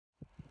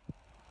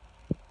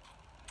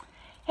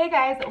Hey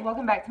guys,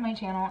 welcome back to my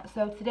channel.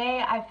 So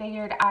today I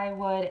figured I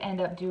would end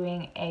up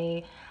doing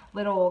a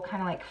little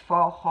kind of like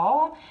fall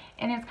haul,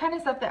 and it's kind of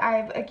stuff that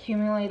I've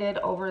accumulated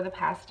over the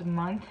past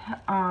month.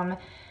 I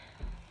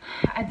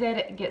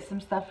did get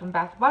some stuff from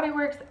Bath & Body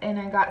Works, and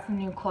I got some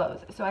new clothes,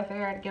 so I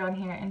figured I'd get on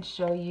here and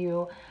show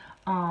you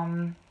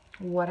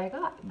what I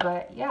got.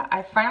 But yeah,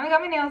 I finally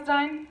got my nails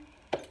done,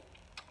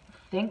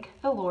 thank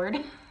the Lord.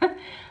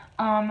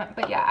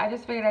 But yeah, I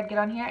just figured I'd get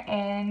on here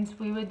and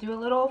we would do a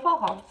little fall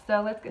haul.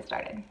 So let's get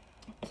started.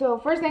 So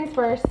first things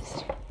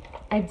first,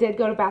 I did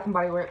go to Bath &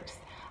 Body Works.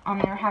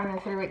 They were having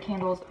the 3-wick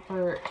candles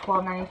for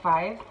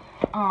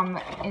 $12.95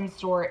 in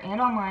store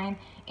and online,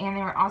 and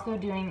they were also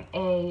doing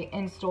a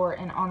in-store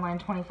and online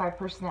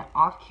 25%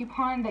 off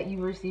coupon that you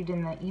received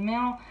in the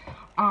email.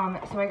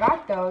 So I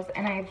got those,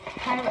 and I've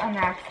kind of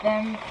unwrapped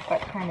them,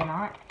 but kind of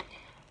not.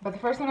 But the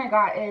first one I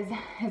got is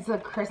a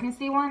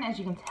Christmassy one, as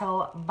you can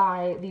tell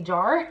by the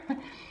jar.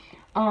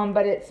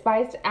 But it's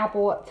spiced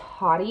apple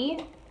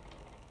toddy.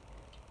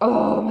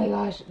 Oh my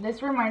gosh,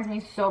 this reminds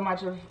me so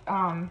much of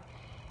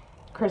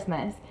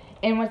Christmas.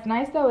 And what's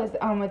nice though is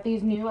with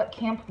these new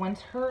Camp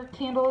Winter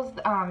candles,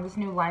 this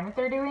new line that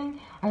they're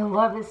doing, I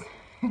love this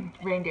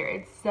reindeer.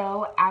 It's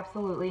so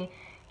absolutely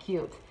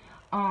cute.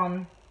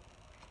 All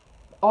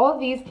of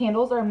these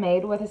candles are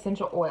made with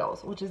essential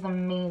oils, which is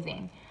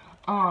amazing.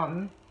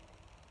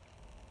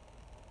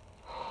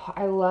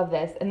 I love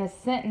this. And the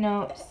scent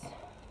notes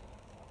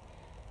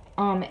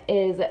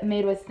is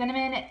made with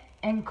cinnamon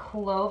and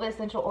clove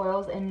essential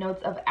oils and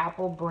notes of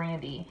apple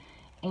brandy.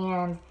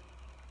 And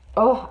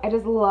oh, I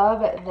just love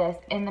this.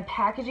 And the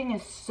packaging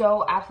is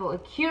so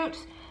absolutely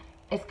cute.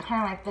 It's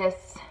kind of like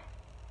this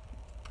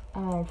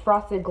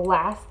frosted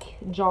glass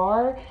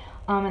jar.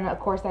 And of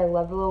course I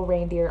love the little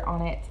reindeer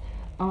on it.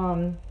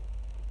 And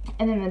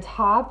then the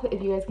top,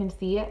 if you guys can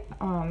see it,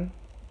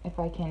 if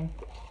I can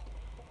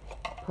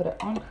put it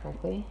on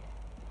correctly,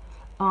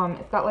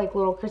 it's got like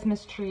little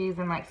Christmas trees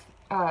and like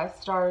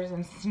stars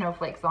and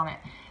snowflakes on it.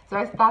 So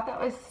I thought that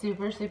was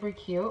super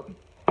cute.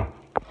 Sorry,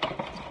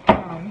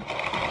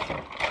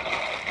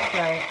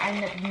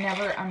 I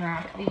never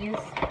unwrap these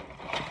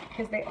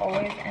because they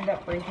always end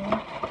up breaking.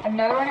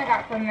 Another one I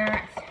got from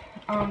that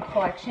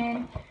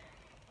collection,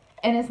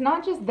 and it's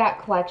not just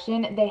that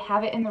collection, they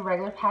have it in the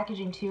regular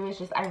packaging too. It's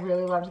just I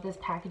really loved this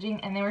packaging,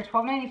 and they were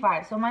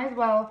 $12.95, so might as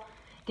well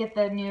get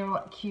the new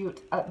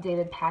cute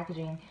updated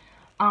packaging.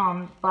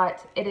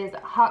 But it is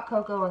hot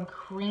cocoa and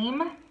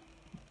cream.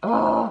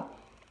 Ugh,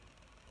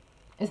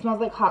 it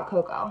smells like hot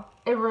cocoa.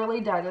 It really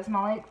does. It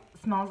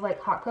smells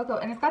like hot cocoa,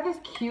 and it's got this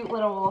cute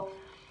little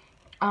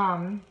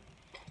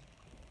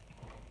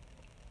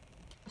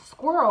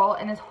squirrel,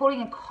 and it's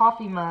holding a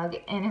coffee mug,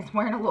 and it's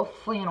wearing a little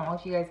flannel,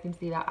 if you guys can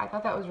see that. I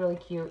thought that was really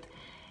cute.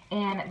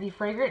 And the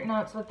fragrant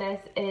notes with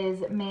this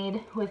is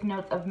made with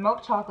notes of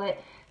milk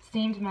chocolate,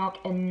 steamed milk,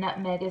 and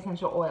nutmeg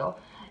essential oil.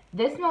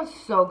 This smells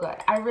so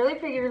good. I really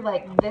figured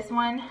like this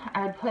one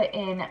I would put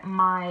in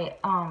my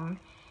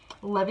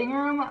living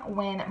room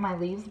when my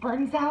leaves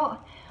burns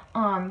out,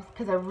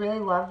 because I really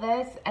love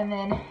this. And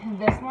then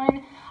this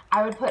one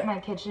I would put in my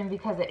kitchen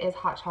because it is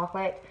hot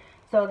chocolate,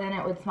 so then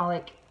it would smell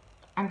like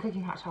I'm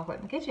cooking hot chocolate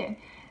in the kitchen.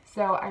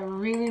 So I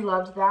really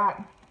loved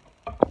that.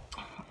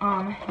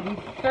 The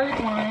third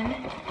one,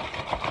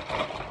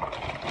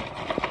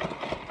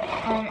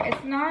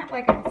 it's not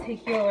like a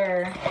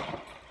particular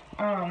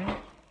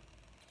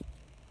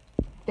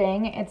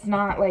thing. It's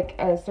not like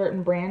a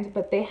certain brand,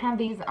 but they have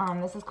these,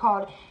 this is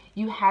called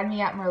You Had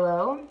Me at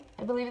Merlot,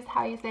 I believe is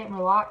how you say it.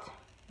 Merlot,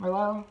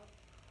 I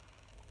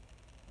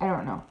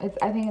don't know.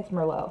 I think it's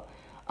Merlot,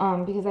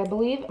 because I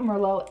believe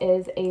Merlot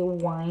is a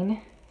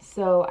wine,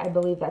 so I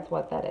believe that's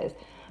what that is.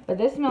 But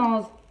this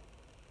smells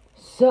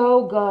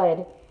so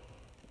good,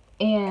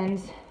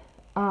 and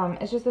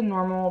it's just a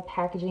normal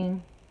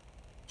packaging,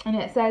 and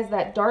it says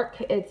that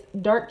it's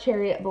dark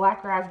cherry,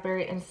 black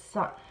raspberry, and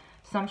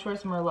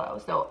sumptuous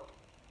Merlot. So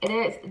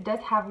it does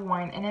have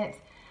wine in it,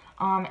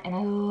 and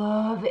I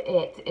love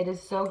it. It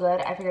is so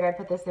good. I figured I'd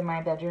put this in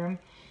my bedroom.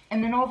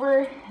 And then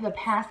over the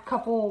past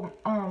couple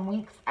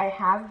weeks, I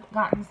have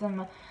gotten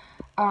some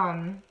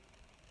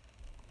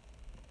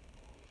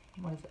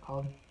what is it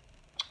called?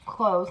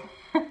 Clothes.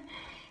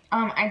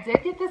 I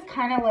did get this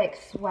kind of like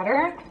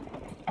sweater.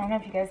 I don't know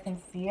if you guys can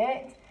see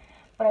it,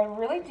 but I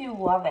really do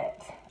love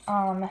it.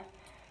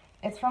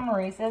 It's from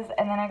Maurice's,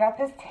 and then I got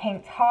this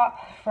tank top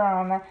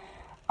from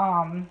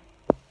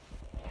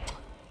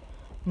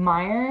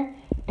Meyer,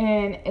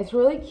 and it's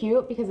really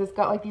cute because it's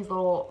got like these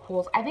little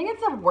holes. I think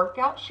it's a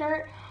workout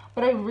shirt,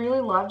 but I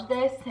really loved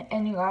this,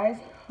 and you guys,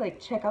 like,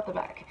 check out the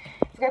back.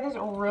 It's got this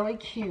really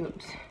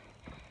cute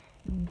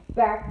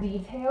back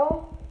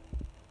detail.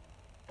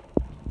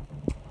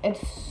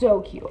 It's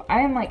so cute.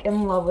 I am like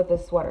in love with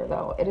this sweater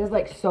though. It is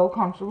like so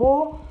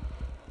comfortable.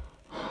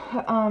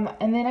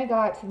 And then I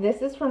got,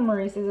 this is from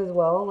Maurice's as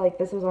well. Like,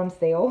 this was on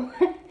sale.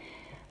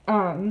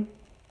 I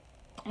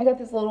got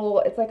this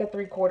little, it's like a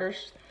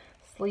 3/4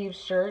 sleeve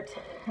shirt.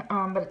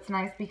 But it's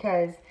nice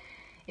because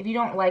if you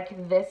don't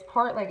like this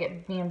part, like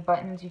it being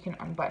buttons, you can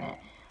unbutton it.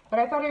 But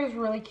I thought it was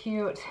really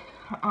cute.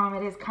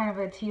 It is kind of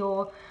a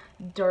teal,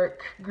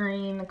 dark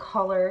green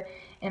color.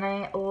 And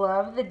I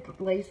love the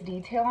lace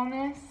detail on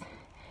this.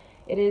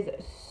 It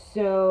is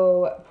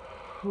so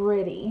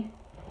pretty.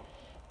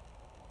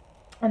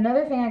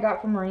 Another thing I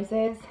got from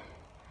Maurice's,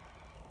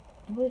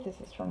 I believe this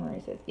is from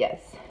Maurice's,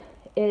 yes,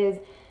 is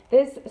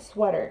this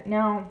sweater.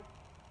 Now,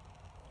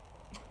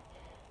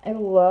 I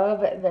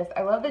love this.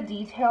 I love the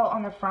detail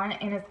on the front,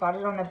 and it's got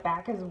it on the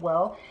back as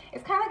well.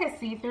 It's kind of like a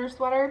see-through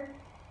sweater,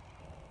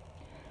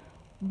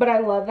 but I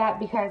love that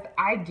because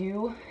I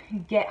do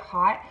get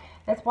hot.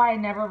 That's why I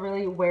never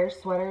really wear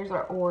sweaters,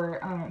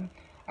 or I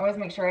always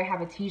make sure I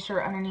have a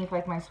t-shirt underneath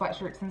like my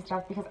sweatshirts and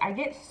stuff because I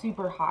get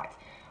super hot.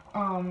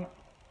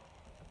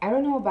 I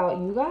don't know about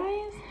you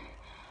guys,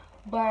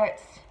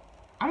 but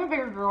I'm a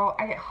bigger girl.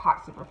 I get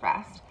hot super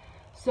fast.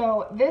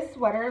 So this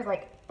sweater is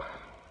like,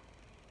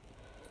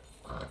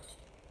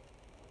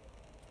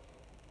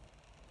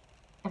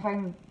 if I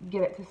can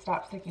get it to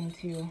stop sticking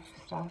to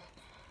stuff.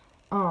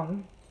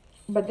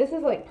 But this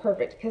is like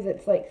perfect because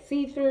it's like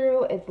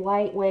see-through, it's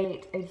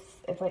lightweight,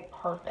 it's like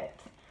perfect.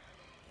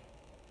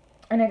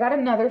 And I got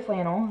another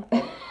flannel.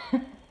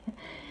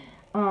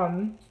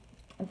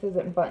 This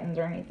isn't buttons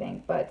or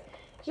anything, but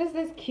just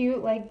this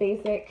cute like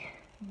basic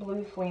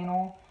blue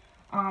flannel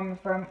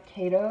from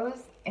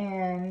Cato's,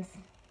 and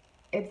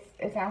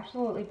it's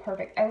absolutely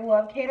perfect. I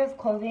love Cato's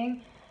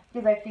clothing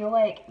because I feel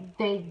like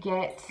they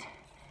get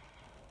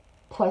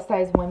plus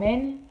size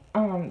women,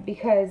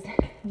 because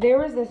there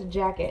was this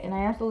jacket and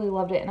I absolutely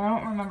loved it, and I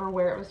don't remember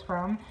where it was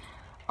from,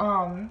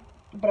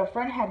 but a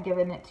friend had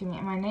given it to me,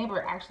 and my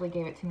neighbor actually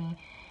gave it to me,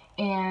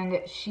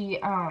 and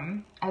she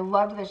I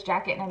loved this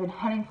jacket and I've been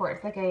hunting for it.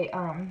 It's like a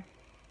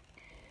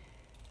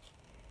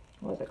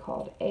what is it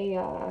called,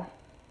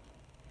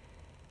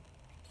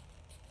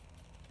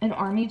 an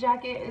army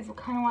jacket is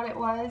kind of what it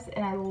was,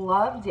 and I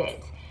loved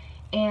it.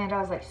 And I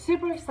was like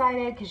super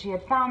excited because she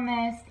had found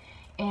this,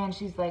 and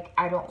she's like,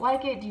 I don't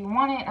like it, do you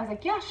want it? I was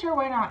like, yeah, sure,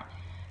 why not?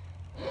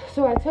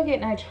 So I took it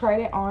and I tried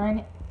it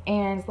on,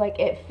 and it's like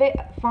it fit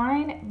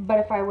fine, but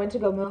if I went to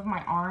go move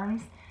my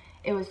arms,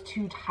 it was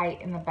too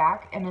tight in the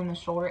back and in the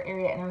shoulder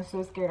area, and I was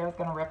so scared I was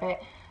gonna rip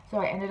it. So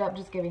I ended up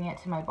just giving it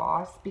to my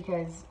boss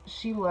because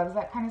she loves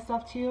that kind of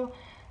stuff too.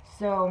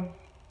 So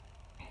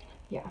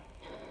yeah,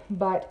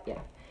 but yeah.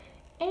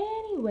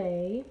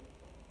 Anyway,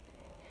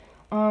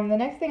 the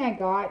next thing I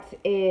got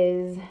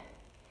is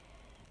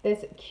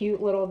this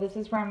cute little, this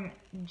is from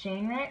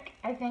Janerick,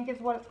 I think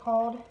is what it's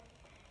called.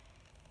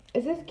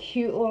 It's this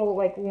cute little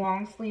like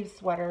long sleeve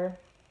sweater.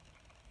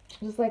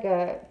 Just like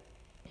a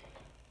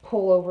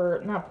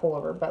pullover, not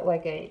pullover, but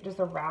like just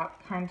a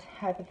wrap kind of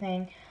type of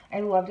thing.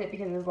 I loved it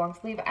because it was long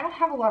sleeve. I don't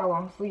have a lot of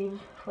long sleeve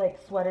like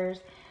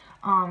sweaters.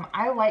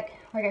 I like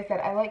I said,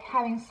 I like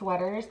having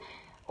sweaters,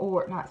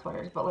 or not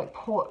sweaters, but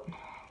like what do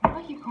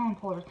I keep calling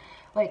pullovers?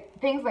 Like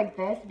things like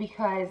this,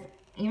 because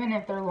even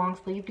if they're long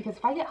sleeve, because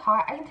if I get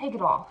hot, I can take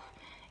it off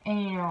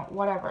and, you know,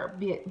 whatever.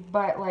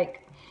 But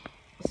like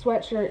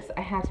sweatshirts,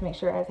 I have to make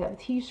sure I have to have a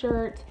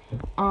t-shirt,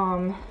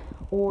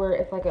 or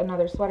if like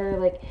another sweater,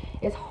 like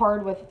it's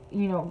hard with,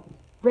 you know,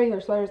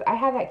 regular sweaters. I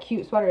have that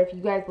cute sweater. If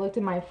you guys looked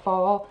at my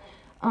fall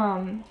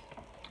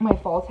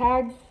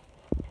tag,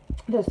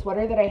 the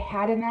sweater that I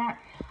had in that,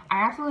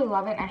 I absolutely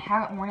love it, and I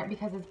haven't worn it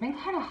because it's been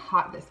kind of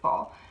hot this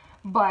fall.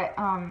 But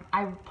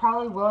I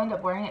probably will end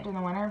up wearing it during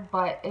the winter,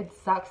 but it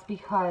sucks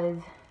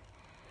because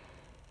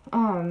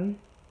I'd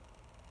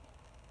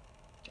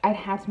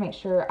have to make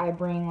sure I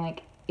bring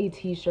like a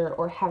t-shirt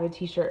or have a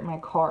t-shirt in my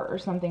car or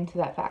something to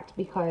that fact,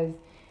 because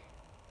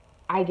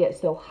I get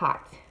so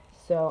hot.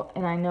 So,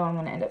 and I know I'm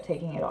going to end up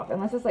taking it off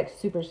unless it's like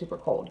super, super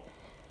cold.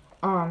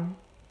 The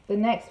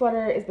next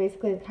sweater is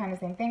basically the kind of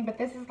same thing, but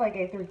this is like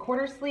a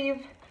 3/4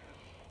 sleeve.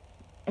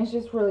 It's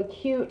just really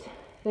cute.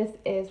 This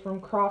is from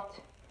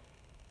Croft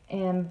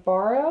and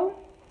Barrow,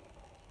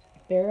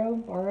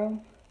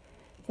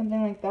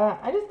 something like that.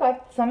 I just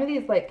got some of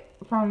these like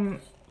from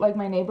like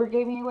my neighbor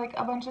gave me like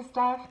a bunch of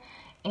stuff,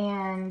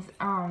 and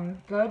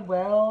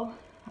Goodwill.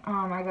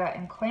 I got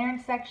in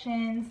clearance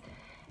sections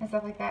and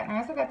stuff like that. And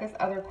I also got this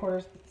other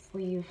 1/4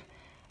 sleeve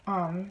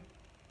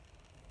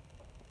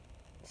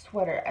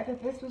sweater. I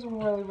thought this was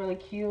really, really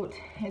cute.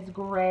 It's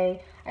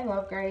gray. I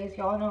love grays.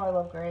 Y'all know I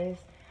love grays.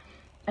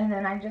 And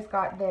then I just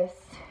got this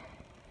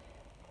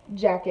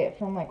jacket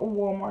from like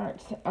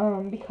Walmart,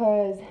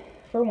 because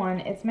for one,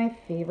 it's my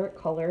favorite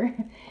color,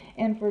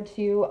 and for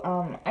two,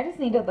 I just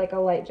needed like a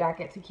light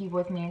jacket to keep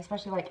with me,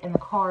 especially like in the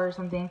car or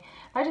something.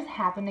 If I just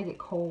happen to get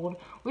cold,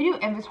 we do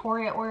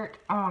inventory at work,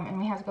 and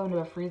we have to go into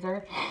a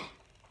freezer,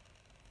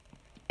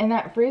 and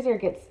that freezer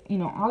gets, you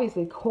know,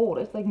 obviously cold.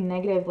 It's like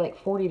negative like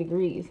 40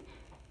 degrees.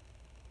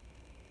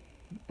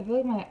 I feel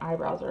like my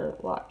eyebrows are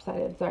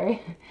lopsided,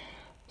 sorry.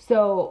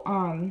 So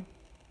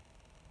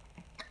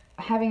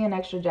having an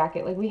extra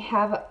jacket, like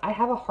I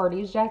have a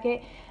Hardy's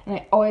jacket, and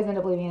I always end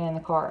up leaving it in the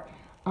car,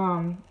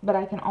 but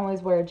I can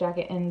always wear a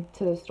jacket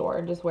into the store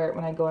and just wear it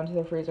when I go into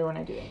the freezer when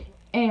I do it.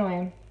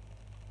 Anyway,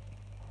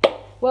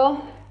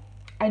 well,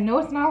 I know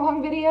it's not a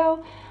long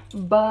video,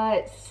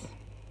 but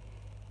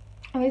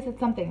At least it's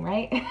something,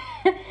 right?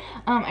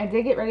 I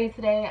did get ready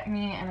today.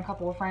 Me and a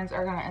couple of friends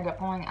are gonna end up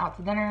going out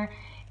to dinner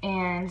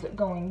and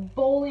going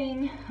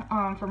bowling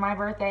for my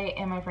birthday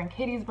and my friend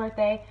Katie's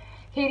birthday.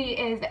 Katie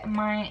is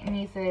my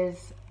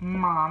niece's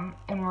mom,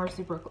 and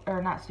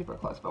we're not super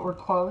close, but we're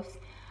close.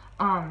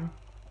 And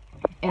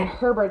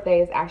her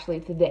birthday is actually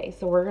today,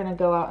 so we're gonna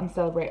go out and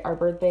celebrate our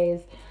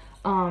birthdays,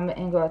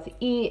 and go out to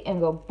eat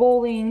and go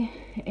bowling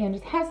and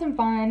just have some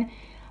fun.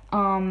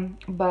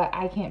 But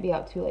I can't be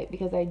out too late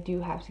because I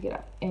do have to get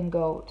up and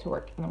go to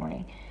work in the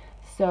morning.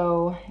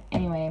 So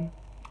anyway,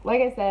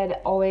 like I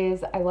said,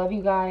 always, I love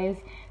you guys.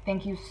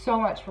 Thank you so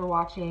much for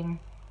watching.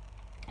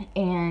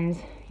 And,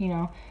 you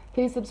know,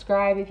 please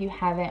subscribe if you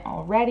haven't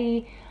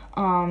already.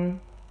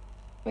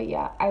 But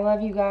yeah, I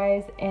love you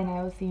guys, and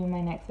I will see you in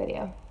my next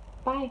video.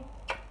 Bye.